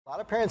A lot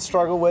of parents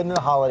struggle with in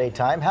the holiday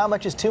time. How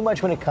much is too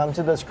much when it comes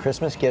to those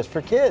Christmas gifts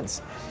for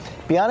kids?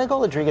 Bianca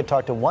Goladriga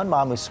talked to one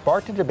mom who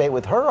sparked a debate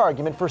with her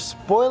argument for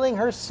spoiling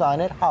her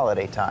son at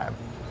holiday time.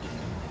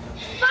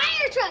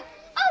 Fire truck!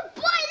 Oh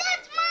boy,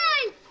 that's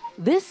mine!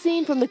 This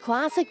scene from the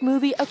classic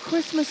movie A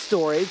Christmas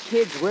Story,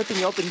 kids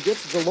ripping open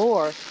gifts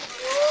galore,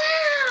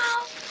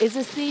 Wow! is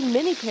a scene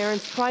many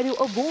parents try to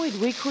avoid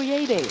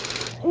recreating.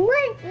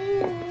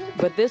 Right.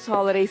 But this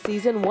holiday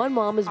season, one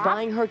mom is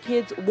buying her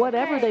kids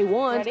whatever they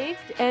want,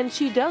 and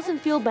she doesn't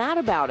feel bad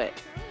about it.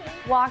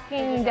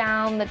 Walking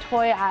down the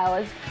toy aisle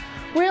is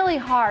really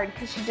hard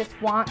because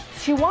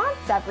she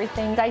wants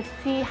everything. I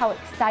see how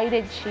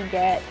excited she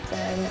gets,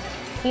 and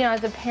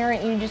as a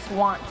parent, you just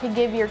want to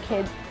give your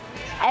kids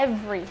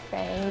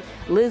everything.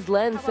 Liz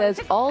Len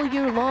says all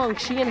year long,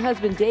 she and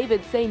husband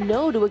David say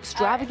no to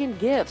extravagant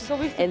gifts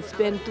and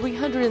spend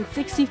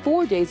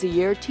 364 days a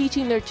year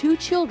teaching their two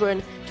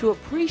children to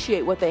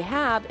appreciate what they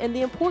have and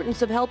the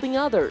importance of helping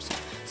others.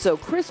 So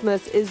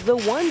Christmas is the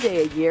one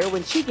day a year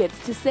when she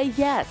gets to say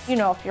yes.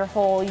 If your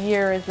whole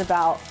year is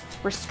about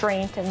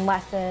restraint and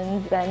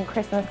lessons, then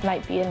Christmas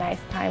might be a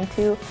nice time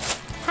to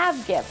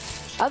have gifts.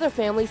 Other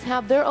families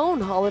have their own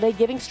holiday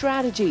giving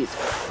strategies.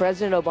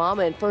 President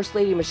Obama and First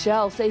Lady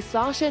Michelle say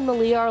Sasha and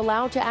Malia are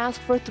allowed to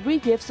ask for 3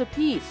 gifts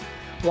apiece,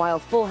 while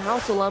Full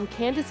House alum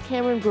Candace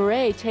Cameron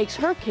Bure takes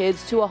her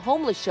kids to a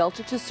homeless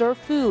shelter to serve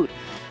food.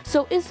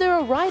 So is there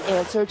a right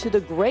answer to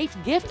the great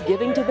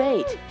gift-giving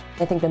debate?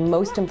 I think the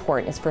most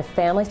important is for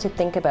families to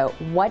think about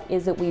what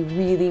is it we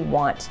really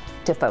want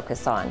to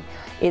focus on.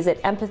 Is it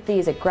empathy?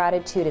 Is it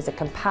gratitude? Is it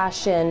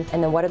compassion?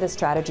 And then what are the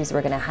strategies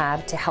we're going to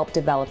have to help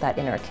develop that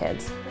in our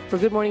kids? For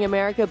Good Morning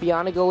America,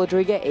 Bianca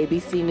Goladriga,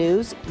 ABC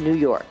News, New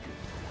York.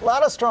 A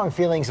lot of strong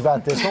feelings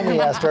about this when we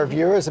asked our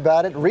viewers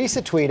about it.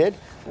 Risa tweeted,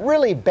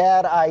 "Really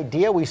bad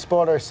idea. We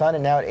spoiled our son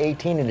and now at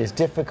 18 it is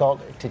difficult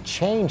to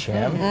change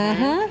him."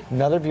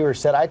 Another viewer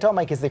said, "I told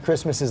my kids that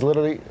Christmas is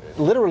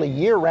literally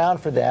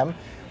year-round for them.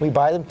 We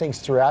buy them things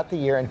throughout the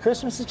year and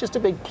Christmas is just a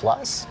big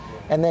plus."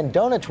 And then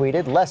Donna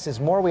tweeted, "Less is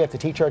more. We have to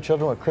teach our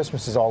children what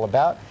Christmas is all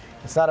about.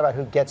 It's not about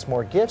who gets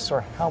more gifts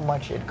or how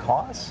much it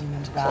costs."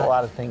 So a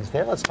lot of things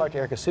there. Let's talk to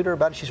Erica Suter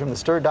about it. She's from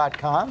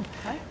thestir.com.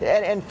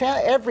 And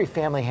every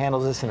family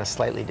handles this in a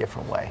slightly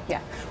different way. Yeah.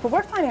 Well,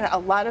 we're finding that a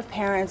lot of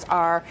parents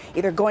are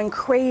either going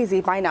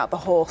crazy buying out the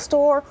whole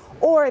store,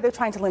 or they're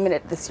trying to limit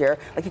it this year.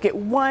 Like you get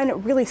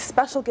one really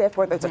special gift,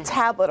 whether it's a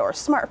tablet or a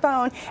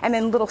smartphone, and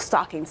then little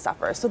stocking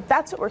stuffers. So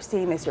that's what we're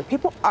seeing this year.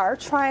 People are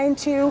trying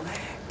to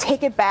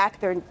take it back.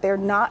 They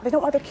don't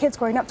want their kids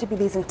growing up to be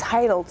these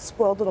entitled,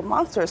 spoiled little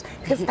monsters,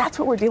 because that's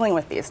what we're dealing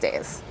with these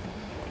days.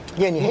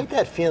 Yeah, and you hate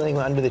that feeling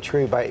under the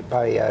tree by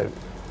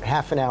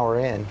half an hour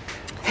in.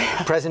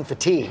 Present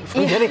fatigue.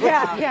 And you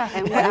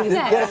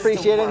can't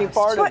appreciate any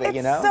part of it,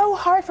 It's so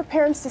hard for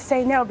parents to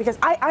say no, because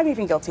I'm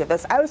even guilty of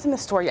this. I was in the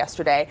store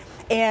yesterday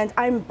and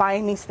I'm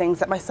buying these things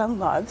that my son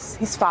loves.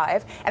 He's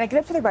 5, and I get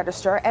up to the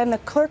register and the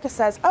clerk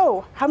says,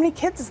 "Oh, how many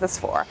kids is this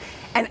for?"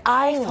 And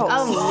I felt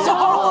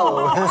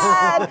so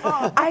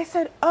bad. I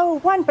said, "Oh,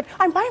 1, but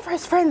I'm buying for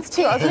his friends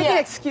too." I was making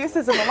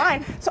excuses in the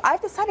line, so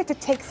I've decided to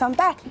take some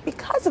back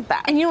because of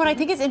that. And you know what, I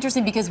think it's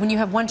interesting because when you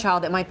have one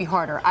child, it might be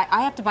harder.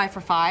 I have to buy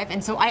for 5,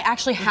 and so I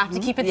actually have to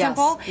keep it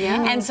simple.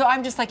 And so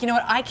I'm just like, you know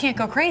what, I can't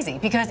go crazy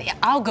because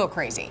I'll go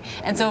crazy.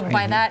 And so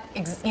by that,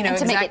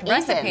 exact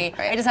recipe,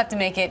 I just have to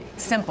make it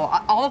simple.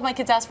 All of my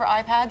kids ask for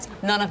iPads,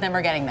 none of them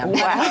are getting them.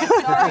 Wow.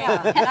 Sorry,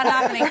 not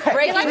happening.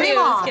 Breaking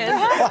news, kids. There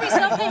has to be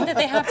something that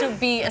they have to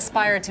be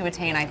aspired to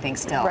attain, I think,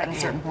 still at a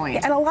certain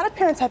point. And a lot of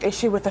parents have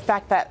issue with the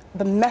fact that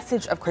the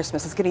message of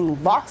Christmas is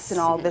getting lost in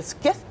all this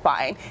gift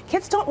buying.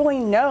 Kids don't really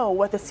know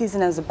what the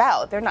season is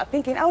about. They're not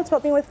thinking, oh, it's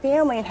about being with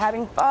family and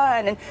having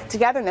fun and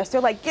togetherness.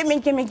 They're like, give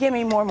me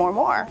more.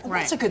 Well,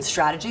 that's a good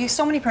strategy.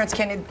 So many parents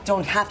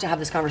don't have to have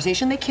this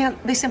conversation.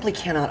 They simply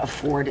cannot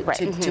afford to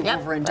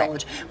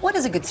overindulge. What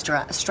is a good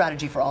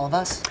strategy for all of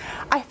us?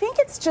 I think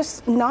it's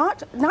just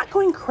not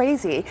going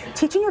crazy.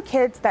 Teaching your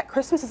kids that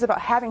Christmas is about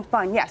having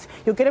fun. Yes,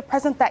 you'll get a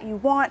present that you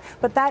want,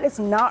 but that is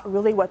not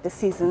really what the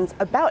season's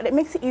about. It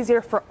makes it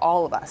easier for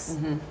all of us.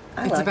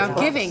 It's about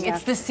giving.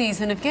 It's the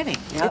season of giving.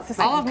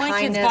 All of my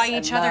kids buy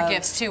each other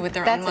gifts too with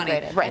their own money.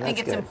 I think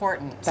it's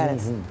important. That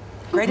is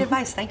great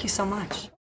advice. Thank you so much.